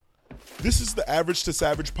This is the Average to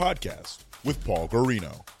Savage podcast with Paul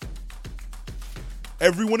Garino.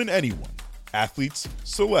 Everyone and anyone, athletes,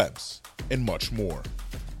 celebs, and much more.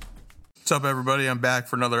 What's up, everybody? I'm back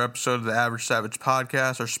for another episode of the Average Savage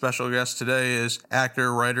podcast. Our special guest today is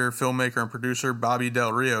actor, writer, filmmaker, and producer Bobby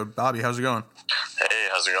Del Rio. Bobby, how's it going? Hey,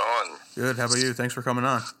 how's it going? Good. How about you? Thanks for coming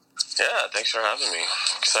on. Yeah, thanks for having me.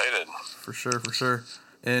 Excited. For sure.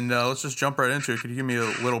 And let's just jump right into it. Could you give me a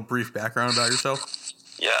little brief background about yourself?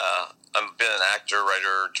 Yeah, I've been an actor,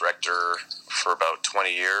 writer, director for about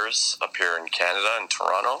 20 years up here in Canada, in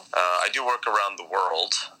Toronto. I do work around the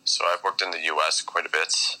world, so I've worked in the U.S. quite a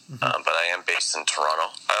bit, but I am based in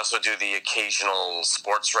Toronto. I also do the occasional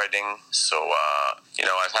sports writing, so,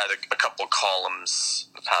 I've had a couple columns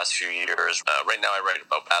the past few years. Right now I write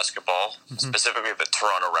about basketball, specifically the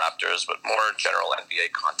Toronto Raptors, but more general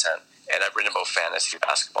NBA content. And I've written about fantasy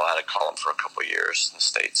basketball. I had a column for a couple of years in the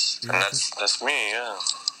States. And that's me, yeah.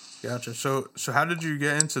 Gotcha. So how did you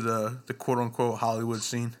get into the quote-unquote Hollywood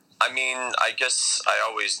scene? I mean, I guess I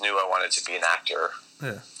always knew I wanted to be an actor.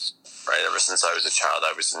 Yeah. Right? Ever since I was a child,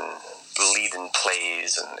 I was in lead in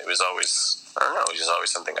plays, and it was always, it was just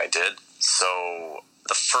always something I did. So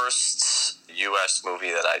the first U.S.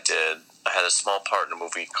 movie that I did, I had a small part in a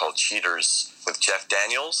movie called Cheaters with Jeff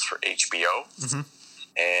Daniels for HBO. Mm-hmm.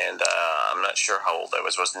 And I'm not sure how old I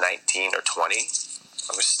was 19 or 20.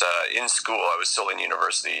 I was in school. I was still in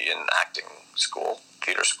university in acting school,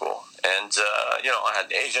 theater school. And, I had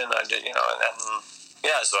an agent. I did,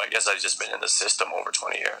 so I guess I've just been in the system over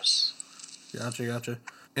 20 years. Gotcha.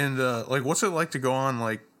 And, what's it like to go on,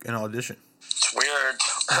 an audition? It's weird.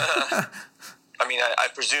 I mean, I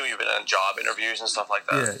presume you've been on job interviews and stuff like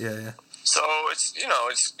that. Yeah. So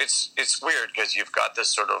it's weird because you've got this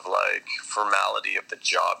sort of formality of the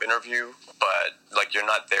job interview, but you're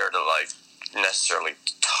not there to necessarily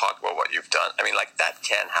talk about what you've done. I mean, that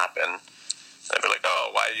can happen. I'd be like, oh,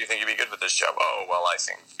 why do you think you'd be good with this job? Oh, well, I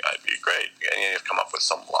think I'd be great. And you come up with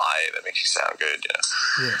some lie that makes you sound good.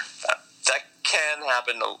 Yeah. That can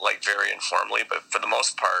happen very informally, but for the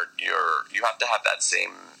most part, you have to have that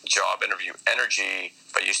same job interview energy,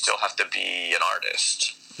 but you still have to be an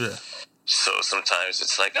artist. Yeah. So sometimes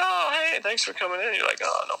it's oh, hey, thanks for coming in. You're like,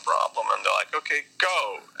 oh, no problem. And they're like, okay,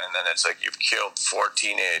 go. And then it's you've killed 4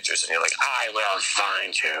 teenagers, and you're like, I will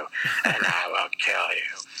find you, and I will kill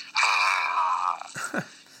you.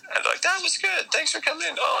 And they're like, that was good. Thanks for coming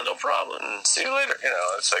in. Oh, no problem. See you later.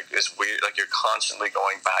 It's it's weird. You're constantly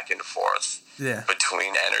going back and forth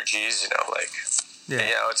between energies,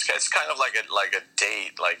 it's kind of like a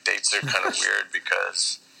date. Dates are kind of weird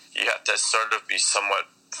because you have to sort of be somewhat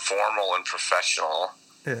formal and professional.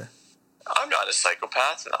 Yeah. I'm not a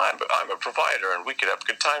psychopath. I'm a provider, and we could have a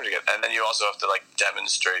good time together. And then you also have to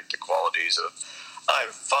demonstrate the qualities of I'm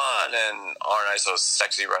fun and aren't I so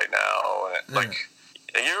sexy right now?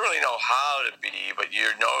 And you really know how to be, but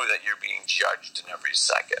you know that you're being judged in every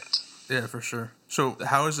second. Yeah, for sure. So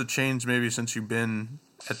how has it changed maybe since you've been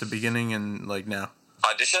at the beginning and now?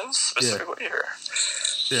 Auditions specifically here?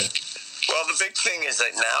 Yeah. Well, the big thing is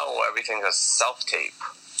that now everything is self-tape.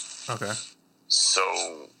 Okay. So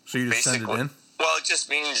you just send it in? Well, it just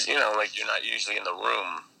means, you're not usually in the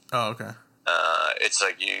room. Oh, okay. It's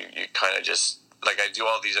you kind of just, I do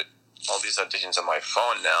all these auditions on my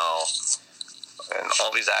phone now, and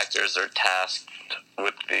all these actors are tasked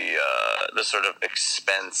with the sort of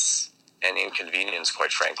expense and inconvenience,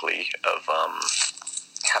 quite frankly, of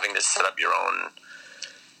having to set up your own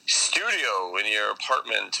studio in your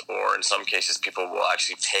apartment, or in some cases people will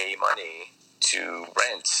actually pay money to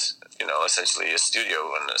rent, essentially a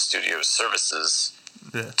studio and a studio services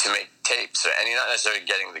to make tapes. And you're not necessarily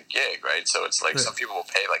getting the gig, right? So it's some people will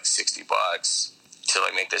pay $60 to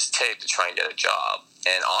make this tape to try and get a job,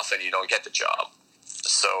 and often you don't get the job.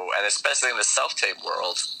 So, and especially in the self-tape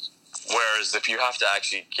world, whereas if you have to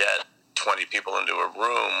actually get 20 people into a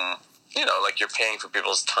room, you're paying for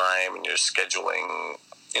people's time and you're scheduling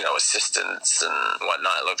assistants and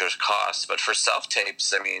whatnot. There's costs, but for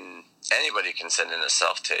self-tapes, I mean, anybody can send in a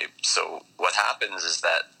self-tape. So what happens is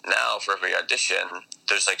that now for every audition,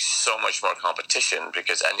 there's so much more competition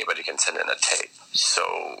because anybody can send in a tape. So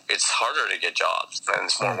it's harder to get jobs and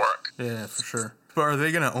it's more work. Yeah, for sure. But are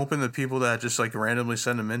they going to open the people that just randomly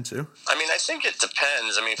send them in too? I mean, I think it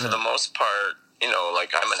depends. I mean, for the most part,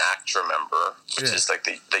 I'm an ACTRA member, which is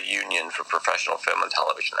the union for professional film and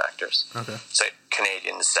television actors. Okay. It's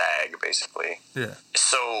Canadian SAG, basically. Yeah.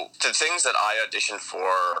 So the things that I audition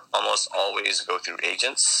for almost always go through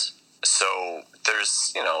agents. So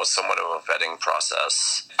there's, somewhat of a vetting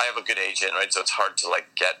process. I have a good agent, right? So it's hard to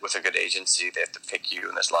get with a good agency. They have to pick you,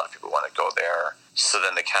 and there's a lot of people who want to go there. So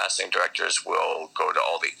then the casting directors will go to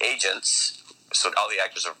all the agents. So all the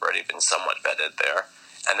actors have already been somewhat vetted there.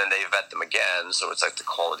 And then they vet them again. So it's the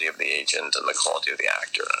quality of the agent and the quality of the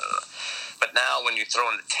actor. But now when you throw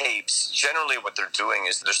in the tapes, generally what they're doing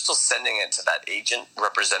is they're still sending it to that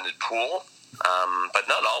agent-represented pool. But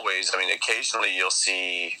not always. I mean, occasionally you'll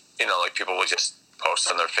see, people will just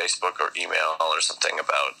post on their Facebook or email or something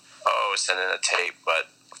about, send in a tape. But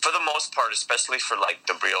for the most part, especially for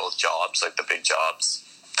the real jobs, the big jobs,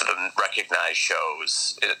 for the recognized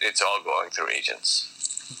shows, it's all going through agents.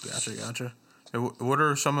 Gotcha. What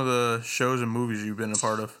are some of the shows and movies you've been a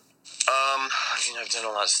part of? I've done a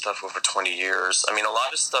lot of stuff over 20 years. I mean, a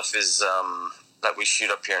lot of stuff is that we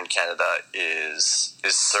shoot up here in Canada is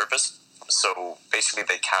service. So basically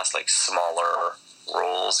they cast smaller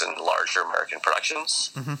roles in larger American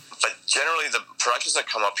productions. Mm-hmm. But generally the productions that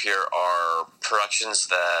come up here are productions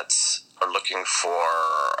that are looking for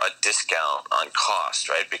a discount on cost,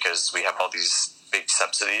 right? Because we have all these big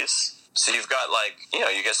subsidies. So you've got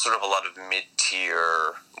you get sort of a lot of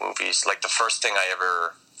mid-tier movies. The first thing I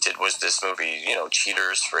ever did was this movie,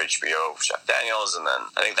 Cheaters for HBO, Chef Daniels. And then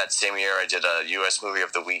I think that same year I did a U.S. movie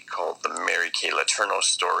of the week called The Mary Kay Letourneau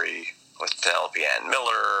Story with Penelope Ann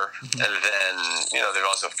Miller. Mm-hmm. And then, they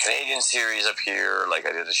also have Canadian series up here. I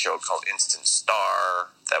did a show called Instant Star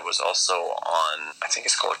that was also on, I think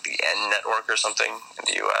it's called the N Network or something in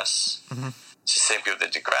the U.S. Mm-hmm. It's the same people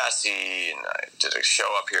that did Degrassi, and I did a show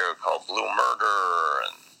up here called Blue Murder,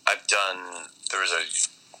 and there was a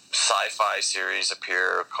sci-fi series up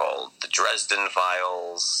here called The Dresden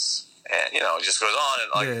Files, and, it just goes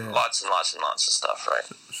on, and lots and lots and lots of stuff, right?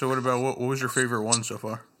 So what about, what was your favorite one so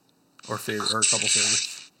far? Or a couple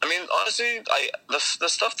favorites? I mean, honestly, the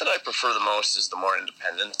stuff that I prefer the most is the more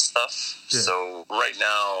independent stuff. Yeah. So right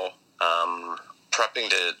now, prepping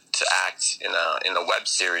to act in a web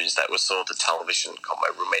series that was sold to television called My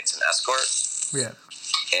Roommate's an Escort. Yeah.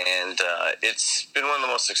 And it's been one of the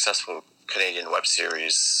most successful Canadian web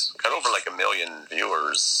series. Got over 1 million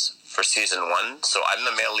viewers for season 1. So I'm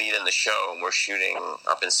the male lead in the show, and we're shooting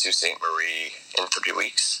up in Sault Ste. Marie in 3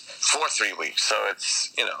 weeks. For 3 weeks, so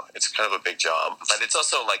it's it's kind of a big job, but it's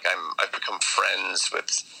also I've become friends with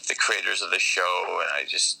the creators of the show, and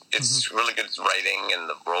it's mm-hmm. really good writing, and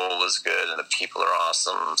the role is good, and the people are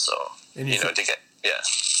awesome. So and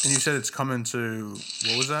And you said it's coming to,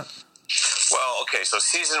 what was that? Well, okay, so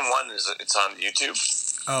season 1 it's on YouTube.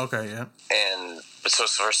 Oh, okay, yeah. And so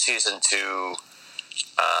for season 2,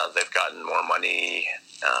 they've gotten more money.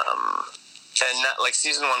 And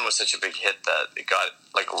season 1 was such a big hit that it got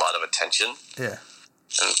a lot of attention. Yeah.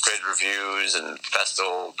 And great reviews and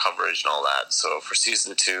festival coverage and all that. So for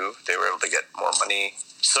season 2, they were able to get more money.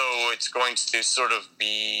 So it's going to sort of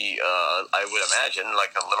be, I would imagine,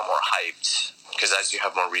 a little more hyped. Because as you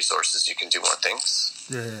have more resources, you can do more things.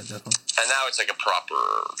 Yeah, definitely. And now it's a proper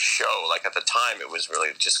show. At the time, it was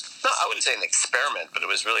really just, I wouldn't say an experiment, but it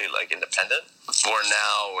was really independent. For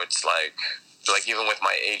now, it's even with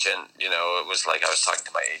my agent, it was I was talking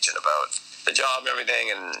to my agent about the job and everything,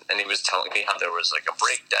 and he was telling me how there was a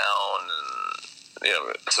breakdown,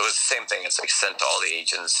 and so it was the same thing. It's sent to all the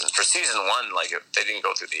agents, and for season 1, they didn't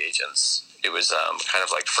go through the agents. It was kind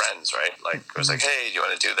of like friends, right? It was hey, do you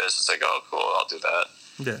want to do this? It's oh, cool, I'll do that.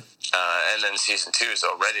 Yeah. And then season 2 is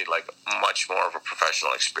already much more of a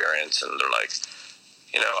professional experience, and they're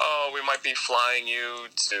we might be flying you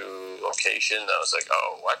to location. I was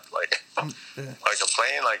oh, what? A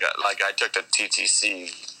plane? I took the TTC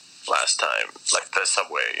last time, the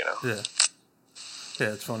subway, Yeah.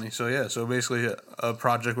 Yeah, it's funny. So basically a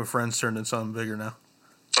project with friends turned into something bigger now.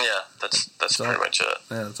 Yeah, that's pretty much it.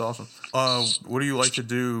 Yeah, that's awesome. What do you like to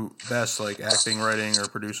do best, acting, writing, or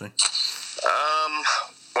producing?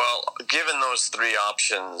 Well, given those 3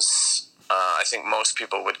 options, I think most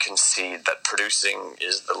people would concede that producing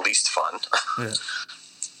is the least fun. Yeah.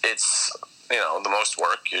 It's, the most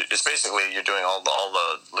work. It's basically you're doing all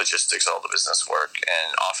the logistics, all the business work,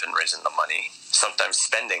 and often raising the money, sometimes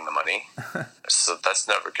spending the money. So that's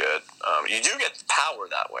never good. You do get power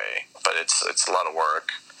that way, but it's a lot of work.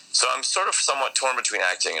 So I'm sort of somewhat torn between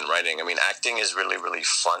acting and writing. I mean, acting is really, really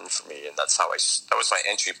fun for me, and that was my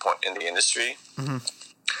entry point in the industry. Mm-hmm.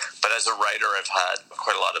 But as a writer, I've had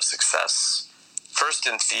quite a lot of success. First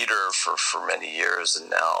in theater for many years, and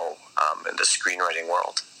now in the screenwriting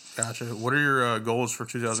world. Gotcha. What are your goals for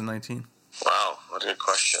 2019? Wow, what a good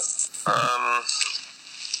question. I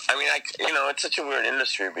mean, it's such a weird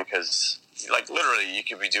industry because, literally, you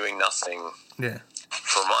could be doing nothing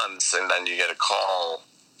for months, and then you get a call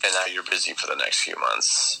and now you're busy for the next few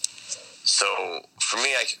months. So for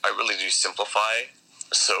me, I really do simplify.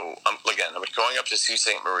 So I'm going up to Sault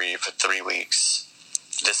Ste. Marie for 3 weeks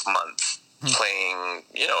this month, playing,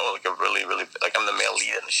 like a really, really, like I'm the male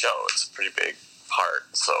lead in the show. It's a pretty big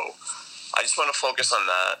part. So I just want to focus on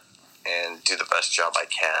that and do the best job I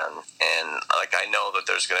can. And like, I know that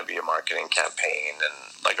there's going to be a marketing campaign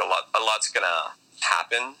and like a lot's going to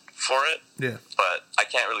happen for it. Yeah. But I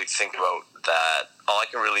can't really think about that.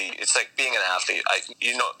 It's like being an athlete.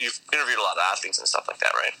 You've interviewed a lot of athletes and stuff like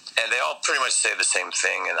that, right? And they all pretty much say the same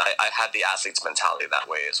thing. And I had the athlete's mentality that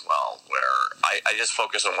way as well, where I just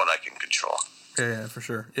focus on what I can control. Yeah, for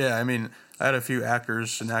sure. Yeah, I mean, I had a few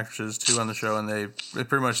actors and actresses too on the show, and they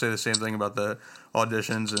pretty much say the same thing about the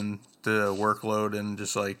auditions and the workload, and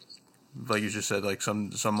just like you just said, like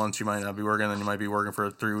some months you might not be working, and you might be working for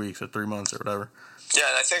 3 weeks or 3 months or whatever. Yeah,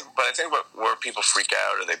 and I think where people freak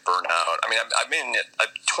out or they burn out. I mean, I've been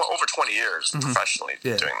over 20 years professionally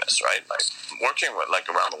doing this, right? Like working with like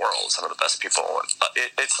around the world, some of the best people.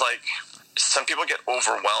 It's like some people get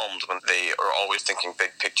overwhelmed when they are always thinking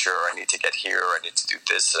big picture. I need to get here. I need to do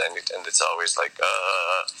this, and it's always like,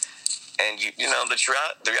 and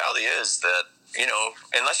the reality is that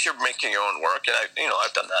unless you're making your own work, and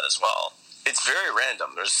I've done that as well. It's very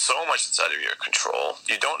random. There's so much that's out of your control.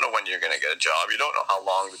 You don't know when you're going to get a job. You don't know how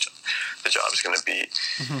long the job is going to be.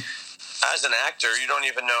 As an actor, you don't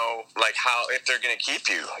even know like if they're going to keep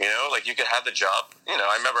you. Like you could have the job.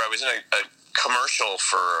 I remember I was in a commercial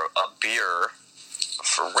for a beer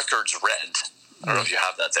for Rickard's Red. I don't know if you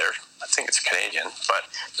have that there. I think it's Canadian, but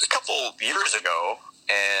a couple years ago,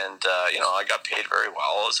 and I got paid very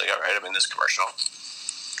well. I was like, all right, I'm in this commercial.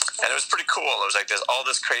 And it was pretty cool. It was like there's all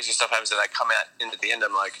this crazy stuff happens, and I come into the end.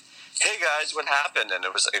 I'm like, "Hey guys, what happened?" And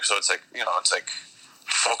it's like it's like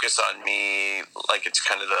focus on me. Like it's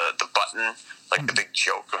kind of the button, like the big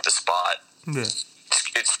joke of the spot. Yeah,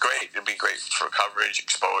 it's great. It'd be great for coverage,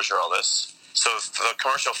 exposure, all this. So the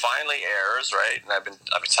commercial finally airs, right? And I've been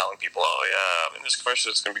telling people, "Oh yeah, I'm in this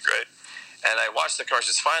commercial. It's gonna be great." And I watched the commercial.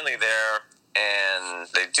 It's finally there, and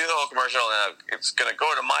they do the whole commercial, and it's gonna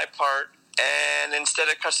go to my part. And instead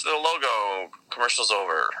it cuts to the logo, commercial's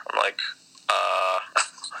over. I'm like,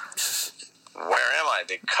 where am I?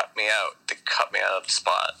 They cut me out. They cut me out of the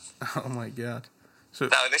spot. Oh my God. So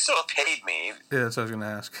now they still paid me. Yeah, that's what I was gonna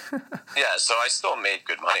ask. Yeah, so I still made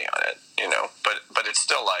good money on it, but it's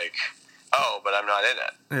still like, but I'm not in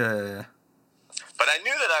it. Yeah. But I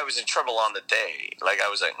knew that I was in trouble on the day. Like I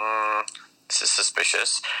was like, this is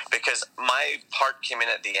suspicious, because my part came in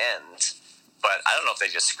at the end. But I don't know if they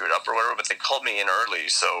just screwed up or whatever, but they called me in early.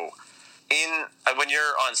 So when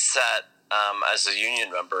you're on set as a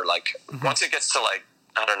union member, like once it gets to like,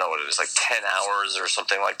 I don't know what it is, like 10 hours or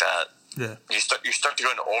something like that, yeah, you start to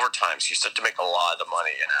go into overtime, so you start to make a lot of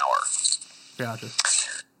money an hour. Gotcha.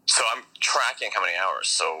 So I'm tracking how many hours.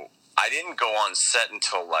 So I didn't go on set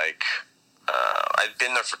until like, I'd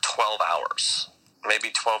been there for 12 hours,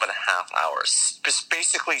 maybe 12 and a half hours, just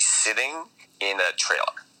basically sitting in a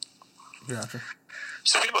trailer. Gotcha.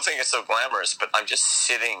 So people think it's so glamorous, but I'm just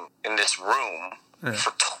sitting in this room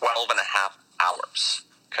for 12 and a half hours.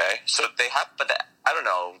 Okay? So they happened to, I don't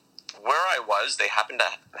know, where I was, they happened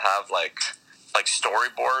to have like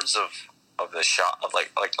storyboards of the shot, of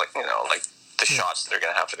like the shots that they're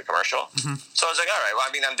going to have for the commercial. So I was like, all right, well,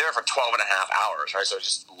 I mean, I'm there for 12 and a half hours, right? So I was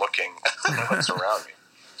just looking at what's around me.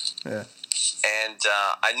 Yeah. And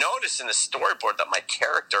I noticed in the storyboard that my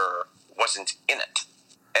character wasn't in it.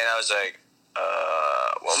 And I was like,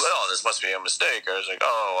 this must be a mistake. I was like,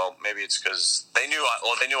 well, maybe it's because they knew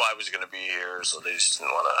I was going to be here, so they just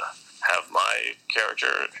didn't want to have my character,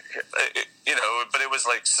 but it was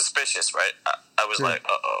like suspicious, right? I was like,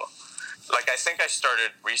 like, I think I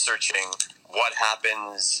started researching what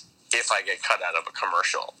happens if I get cut out of a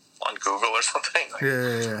commercial on Google or something. Like,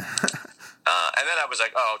 Yeah. and then I was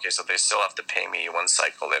like, okay, so they still have to pay me one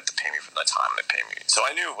cycle. They have to pay me from the time they pay me. So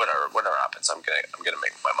I knew whatever happens, I'm gonna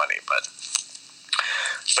make my money. But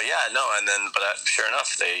yeah, no. And then, sure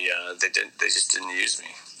enough, they just didn't use me.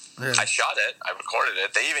 Yeah. I shot it. I recorded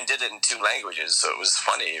it. They even did it in 2 languages, so it was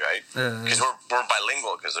funny, right? Because we're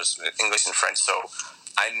bilingual, because there's English and French. So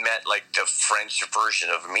I met like the French version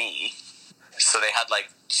of me. So they had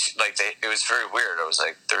it was very weird. It was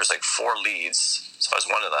like there was like 4 leads, so I was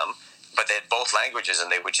one of them. But they had both languages,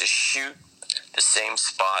 and they would just shoot the same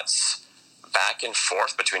spots back and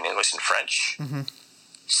forth between English and French.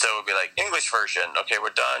 So it would be like, English version, okay,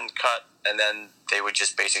 we're done, cut. And then they would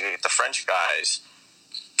just basically get the French guys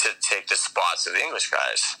to take the spots of the English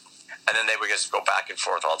guys. And then they would just go back and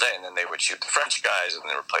forth all day, and then they would shoot the French guys, and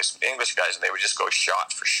then replace with the English guys, and they would just go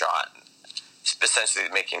shot for shot. essentially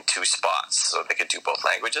making 2 spots so they could do both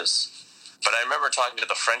languages. But I remember talking to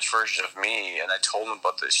the French version of me, and I told him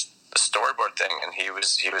about the storyboard thing, and he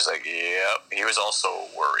was like, yep. He was also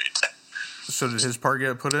worried. So did his part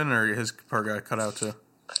get put in, or his part got cut out too?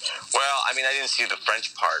 Well, I mean, I didn't see the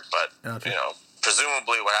French part, but Gotcha.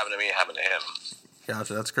 presumably what happened to me happened to him.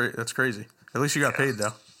 Gotcha. That's great. That's crazy. At least you got paid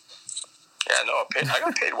though. Yeah, no, I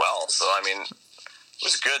got paid well. So I mean, it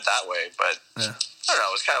was good that way, but. Yeah. I don't know.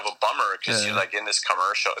 It was kind of a bummer because you're like in this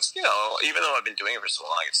commercial. It's even though I've been doing it for so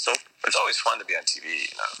long, it's always fun to be on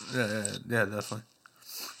TV. Yeah, definitely.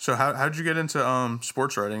 So how'd you get into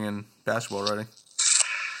sports writing and basketball writing?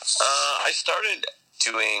 I started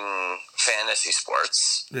doing fantasy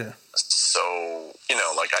sports. Yeah. So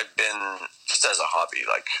like I've been just as a hobby,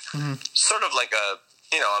 like sort of like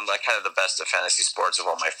I'm like kind of the best at fantasy sports of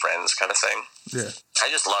all my friends, kind of thing. Yeah. I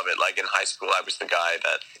just love it. Like in high school, I was the guy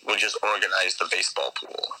that would just organize the baseball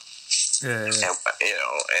pool. Yeah.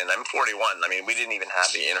 And I'm 41. I mean, we didn't even have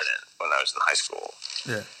the internet when I was in high school.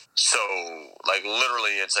 Yeah. So, like,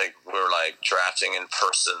 literally, it's like we're like drafting in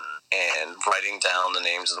person and writing down the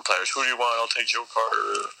names of the players. Who do you want? I'll take Joe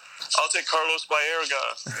Carter. I'll take Carlos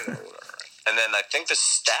Baerga. And then I think the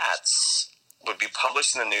stats would be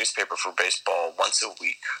published in the newspaper for baseball once a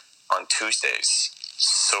week on Tuesdays.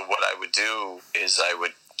 So what I would do is I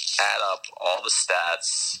would add up all the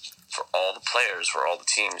stats for all the players for all the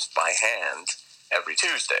teams by hand every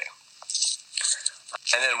Tuesday.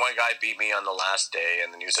 And then one guy beat me on the last day,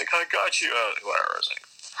 and then he was like, I got you. Whatever. I was like,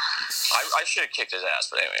 I should have kicked his ass,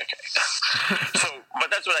 but anyway, okay. But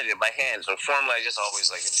that's what I did, by hand. So formally, I just always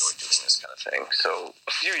enjoyed doing this kind of thing. So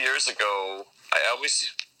a few years ago, I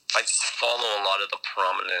just follow a lot of the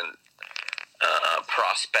prominent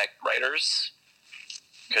prospect writers.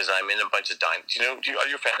 Because I'm in a bunch of Dynasty. Are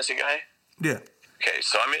you a fantasy guy? Yeah. Okay,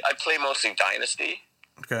 so I play mostly Dynasty.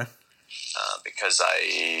 Okay. Because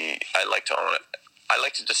I like to own it. I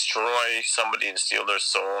like to destroy somebody and steal their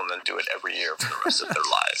soul and then do it every year for the rest of their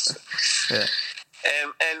lives. Yeah.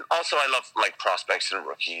 And also I love like prospects and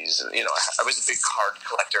rookies. And, I was a big card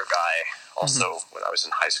collector guy also when I was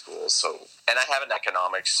in high school. So, and I have an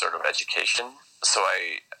economics sort of education. So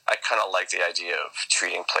I kind of like the idea of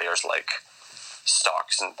treating players like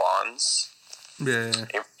stocks and bonds. Yeah.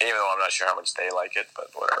 Even though I'm not sure how much they like it, but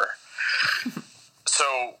whatever.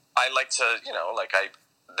 So I like to,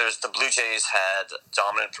 there's the Blue Jays had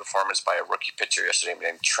dominant performance by a rookie pitcher yesterday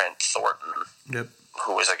named Trent Thornton. Yep.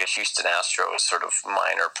 Who was like a Houston Astros sort of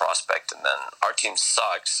minor prospect, and then our team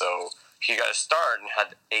sucked, so he got a start and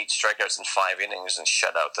had 8 strikeouts in 5 innings and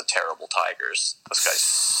shut out the terrible Tigers. Those guys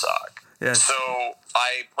suck. Yeah. So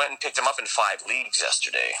I went and picked him up in 5 leagues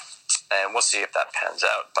yesterday, and we'll see if that pans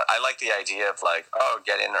out. But I like the idea of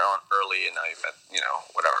get in there on early, and now you've got,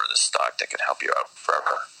 whatever, this stock that can help you out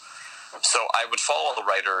forever. So I would follow the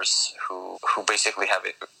writers who basically have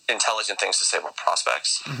intelligent things to say about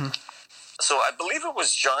prospects. Mm-hmm. So I believe it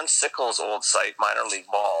was John Sickles' old site, Minor League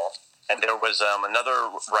Ball, and there was another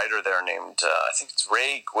writer there named, I think it's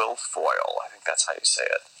Ray Guilfoyle. I think that's how you say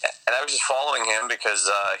it. And I was just following him because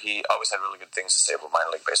he always had really good things to say about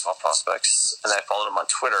minor league baseball prospects. And I followed him on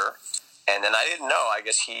Twitter. And then I didn't know, I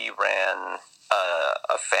guess he ran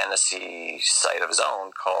a fantasy site of his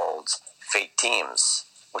own called Fate Teams,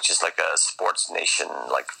 which is like a Sports Nation,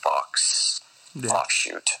 like Fox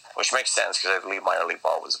offshoot, which makes sense because I believe minor league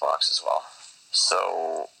ball was Fox as well.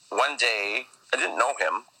 So one day, I didn't know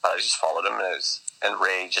him, but I just followed him, and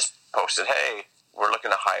Ray just posted, hey, we're looking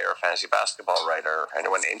to hire a fantasy basketball writer.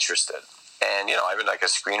 Anyone interested? And, I've been like a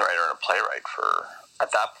screenwriter and a playwright for,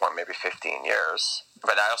 at that point, maybe 15 years.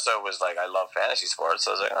 But I also was like, I love fantasy sports,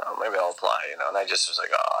 so I was like, oh, maybe I'll apply, and I just was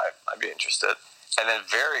like, I'd be interested. And then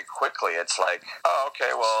very quickly, it's like, oh,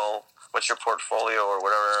 okay, well, what's your portfolio or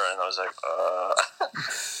whatever? And I was like,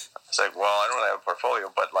 it's like, well, I don't really have a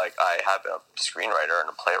portfolio, but I have been a screenwriter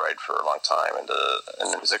and a playwright for a long time. And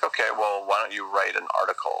it was like, okay, well, why don't you write an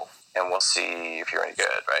article and we'll see if you're any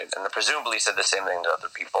good, right? And presumably said the same thing to other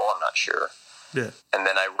people. I'm not sure. Yeah. And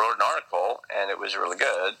then I wrote an article and it was really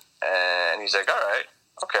good. And he's like, all right,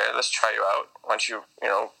 okay, let's try you out. Once you,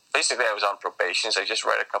 basically I was on probation, so I just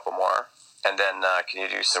write a couple more. And then can you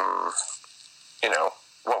do some,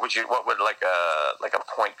 what would like a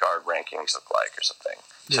point guard rankings look like or something?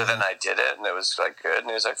 Yeah. So then I did it, and it was good. And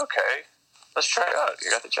he was like, okay, let's try it out. You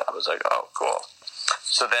got the job. I was like, oh, cool.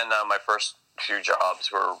 So then my first few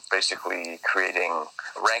jobs were basically creating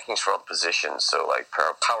rankings for all the positions. So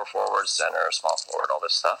power forward, center, small forward, all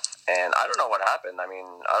this stuff. And I don't know what happened. I mean,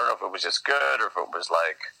 I don't know if it was just good or if it was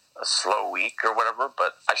a slow week or whatever,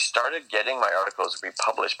 but I started getting my articles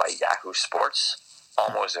republished by Yahoo Sports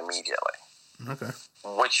almost immediately. Okay.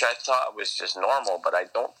 Which I thought was just normal, but I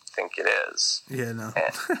don't think it is. Yeah, no.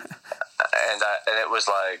 And it was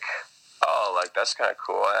like, oh, like, that's kind of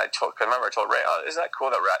cool. And I remember I told Ray, oh, isn't that cool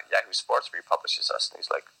that Yahoo Sports republishes us? And he's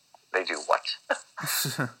like, they do what?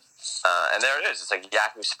 And there it is. It's like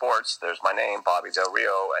Yahoo Sports. There's my name, Bobby Del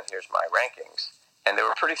Rio, and here's my rankings. And they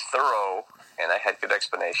were pretty thorough, and I had good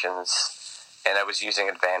explanations. And I was using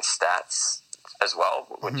advanced stats as well,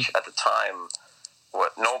 which at the time,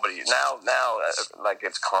 nobody now like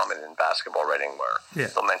it's common in basketball writing where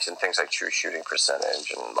they'll mention things like true shooting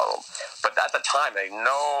percentage and blah, blah. But at the time,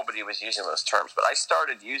 nobody was using those terms. But I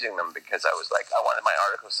started using them because I was like, I wanted my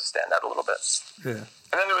articles to stand out a little bit. Yeah.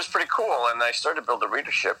 And then it was pretty cool, and I started to build a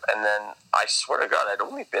readership. And then I swear to God, I'd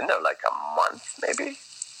only been there like a month, maybe.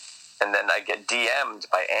 And then I get DM'd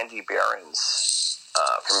by Andy Behrens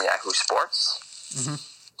from Yahoo Sports,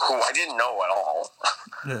 who I didn't know at all.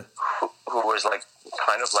 Yeah. Who was like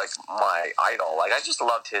kind of like my idol. Like, I just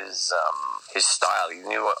loved his style. He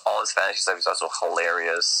knew all his fantasy stuff. He's also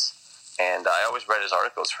hilarious, and I always read his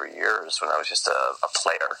articles for years when I was just a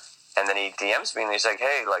player. And then he DMs me and he's like,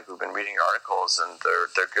 "Hey, like, we've been reading your articles and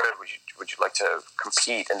they're good. Would you like to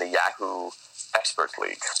compete in the Yahoo Experts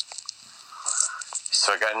League?"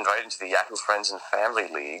 So I got invited to the Yahoo Friends and Family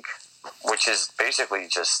League, which is basically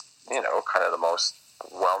just, kind of the most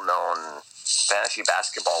well-known fantasy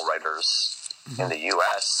basketball writers in the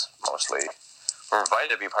U.S. mostly were invited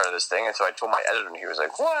to be part of this thing. And so I told my editor, and he was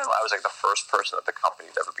like, "What?" I was like the first person at the company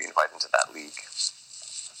to ever be invited into that league.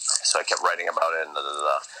 So I kept writing about it,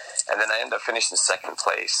 and then I ended up finishing second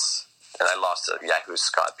place, and I lost to Yahoo's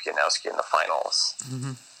Scott Pianowski in the finals.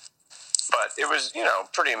 But it was,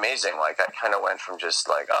 pretty amazing. Like, I kind of went from just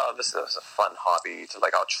like, oh, this is a fun hobby, to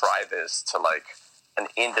like, I'll try this, to like an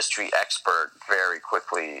industry expert very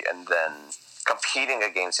quickly, and then competing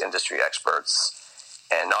against industry experts,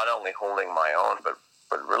 and not only holding my own, but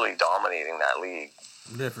really dominating that league.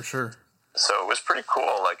 Yeah, for sure. So it was pretty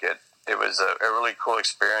cool. Like, it was a really cool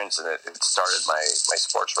experience, and it started my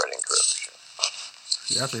sports writing career for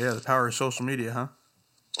sure. Yeah, the power of social media, huh?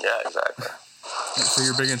 Yeah, exactly. So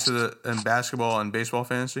you're big into basketball and baseball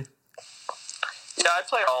fantasy? Yeah, I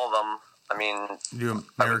play all of them. I mean, You do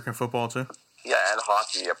American football too? Yeah, and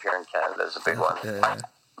hockey up here in Canada is a big one. Yeah.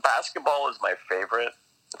 Basketball is my favorite.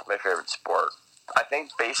 It's my favorite sport. I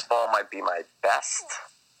think baseball might be my best.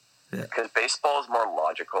 Yeah. Because baseball is more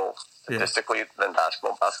logical statistically than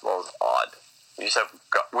basketball. Basketball is odd. You just have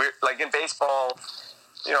weird, like in baseball,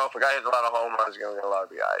 if a guy hits a lot of home runs, you're going to get a lot of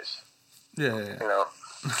guys. Yeah.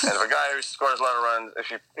 And if a guy who scores a lot of runs, if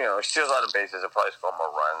he steals a lot of bases, he'll probably score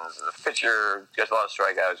more runs. And if the pitcher gets a lot of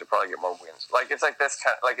strikeouts, he'll probably get more wins. Like, it's like this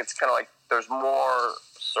it's kind of like there's more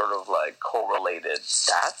sort of like correlated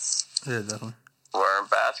stats. Yeah, definitely. Where in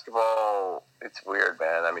basketball, it's weird,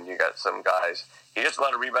 man. I mean, you got some guys, he gets a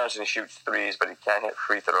lot of rebounds and he shoots threes, but he can't hit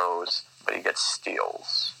free throws, but he gets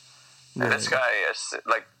steals. And this guy is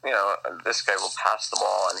like, this guy will pass the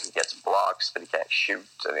ball and he gets blocks, but he can't shoot.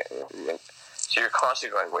 So you're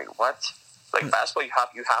constantly going, wait, what? Like basketball,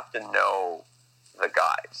 you have to know the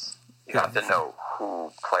guys. You have to know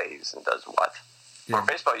who plays and does what. For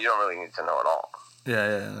baseball, you don't really need to know at all.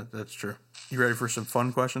 Yeah, that's true. You ready for some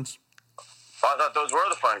fun questions? Oh, I thought those were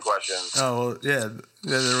the fun questions. Oh, well, yeah,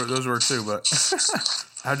 those were too, but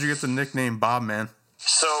how'd you get the nickname Bob, man?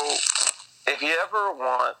 So, if you ever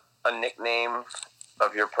want a nickname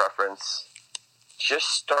of your preference, just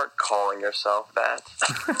start calling yourself that.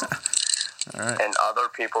 All right. And other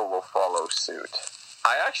people will follow suit.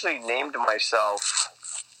 I actually named myself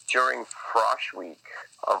during Frosh Week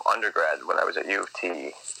of undergrad when I was at U of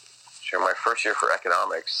T, during my first year for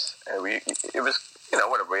economics. And it was,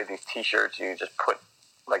 whatever, we had these t-shirts, you just put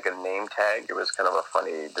like a name tag. It was kind of a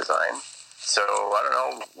funny design. So I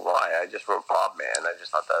don't know why, I just wrote Bob Man. I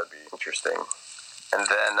just thought that would be interesting. And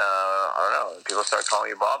then, I don't know, people started calling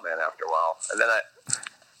you Bob Man after a while. And then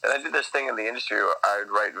I did this thing in the industry where I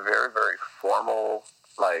would write very, very formal,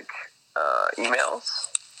 like, emails.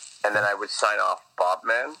 And then I would sign off Bob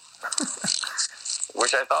Man,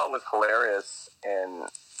 which I thought was hilarious. And,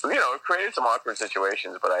 it created some awkward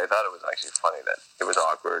situations, but I thought it was actually funny that it was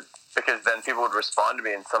awkward. Because then people would respond to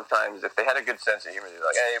me, and sometimes if they had a good sense of humor, they'd be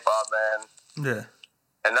like, "Hey, Bob Man." Yeah.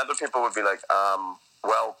 And other people would be like,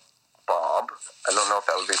 well, Bob. I don't know if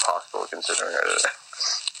that would be possible considering it.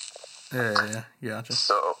 Yeah, gotcha.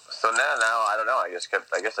 So now I don't know. I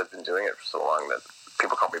guess I've been doing it for so long that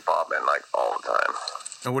people call me Bob Man like all the time.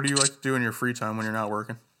 And what do you like to do in your free time when you're not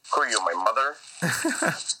working? Who are you, my mother?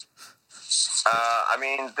 I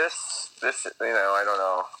mean, this, I don't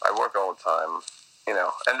know. I work all the time, and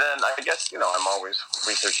then I guess, I'm always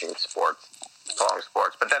researching sports following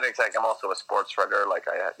sports. But then it's like I'm also a sports writer. Like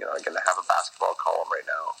I'm going to have a basketball column right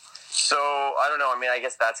now. So I don't know. I mean, I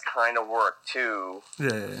guess that's kind of work too.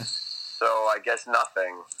 Yeah. So I guess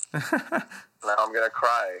nothing. Now I'm going to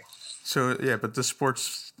cry. So yeah, but the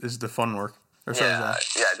sports is the fun work. Or so Yeah,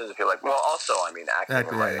 it doesn't feel like. Well, also, I mean, acting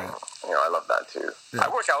and writing. Yeah. I love that too. Yeah. I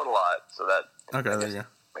work out a lot, so that. Okay, there you go.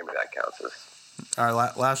 Maybe that counts as. All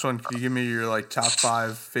right, last one. Can you give me your like top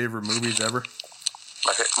 5 favorite movies ever?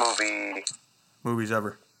 My favorite movies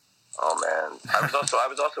ever. Oh man, I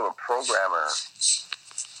was also a programmer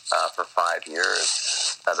for 5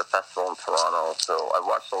 years at a festival in Toronto. So I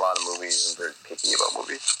watched a lot of movies and very picky about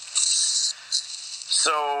movies.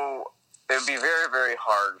 So it would be very, very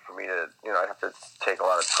hard for me to, I'd have to take a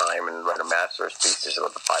lot of time and write a master's thesis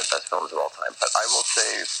about the 5 best films of all time. But I will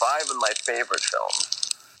say 5 of my favorite films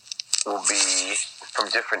will be from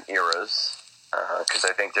different eras, because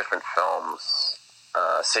I think different films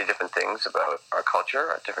say different things about our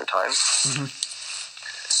culture at different times. Mm-hmm.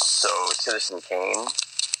 So Citizen Kane,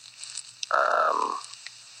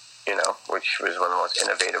 which was one of the most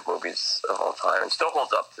innovative movies of all time and still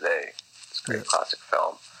holds up today. It's a great classic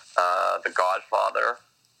film. The Godfather.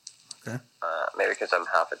 Okay. Maybe because I'm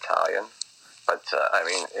half Italian, but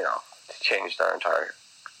it changed our entire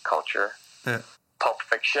culture. Yeah. Pulp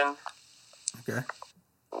Fiction. Okay.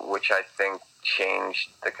 Which I think changed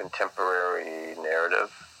the contemporary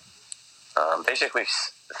narrative. Basically,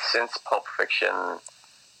 since Pulp Fiction,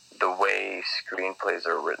 the way screenplays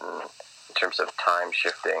are written in terms of time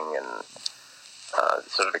shifting and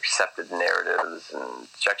sort of accepted narratives and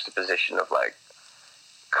juxtaposition of like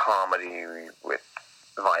comedy with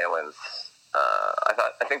violence,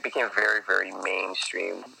 I think became very, very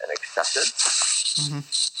mainstream and accepted. Mm-hmm.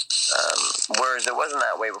 Whereas it wasn't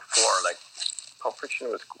that way before. Like Pulp Fiction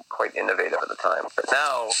was quite innovative at the time, but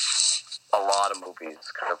now a lot of movies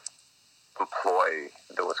kind of employ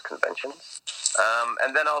those conventions.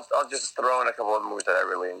 And then I'll just throw in a couple of movies that I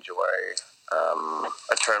really enjoy.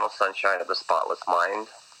 Eternal Sunshine of the Spotless Mind,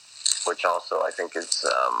 which also I think is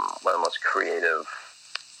one of the most creative,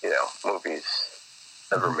 movies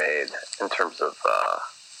ever made in terms of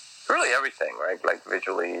really everything, right? Like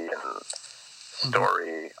visually and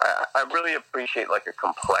story. I really appreciate like a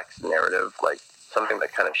complex narrative, like something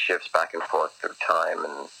that kind of shifts back and forth through time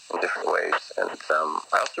and in different ways. And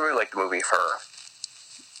I also really like the movie Her.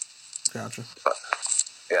 Gotcha. But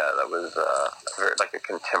yeah, that was very like a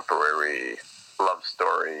contemporary love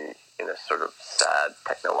story in a sort of sad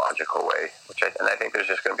technological way, and I think there's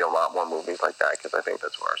just going to be a lot more movies like that because I think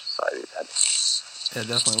that's where our society is headed.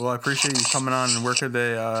 Yeah, definitely. Well, I appreciate you coming on. And where could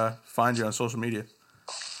they find you on social media?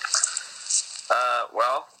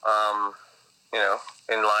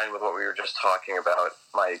 In line with what we were just talking about,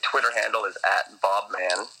 my Twitter handle is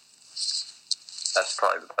 @BobMan. That's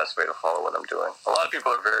probably the best way to follow what I'm doing. A lot of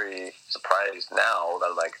people are very surprised now that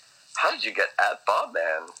I'm like, how did you get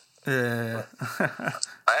 @BobMan? Yeah.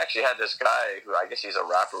 I actually had this guy who I guess he's a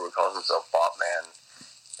rapper who calls himself Bobman,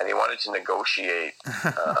 and he wanted to negotiate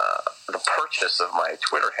the purchase of my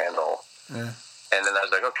Twitter handle. Yeah. And then I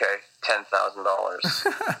was like, okay,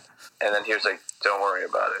 $10,000. And then he was like, don't worry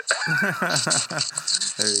about it.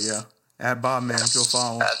 There you go. @BobMan, go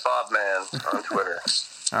follow him. @BobMan on Twitter.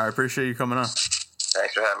 All right, appreciate you coming on.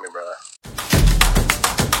 Thanks for having me, brother.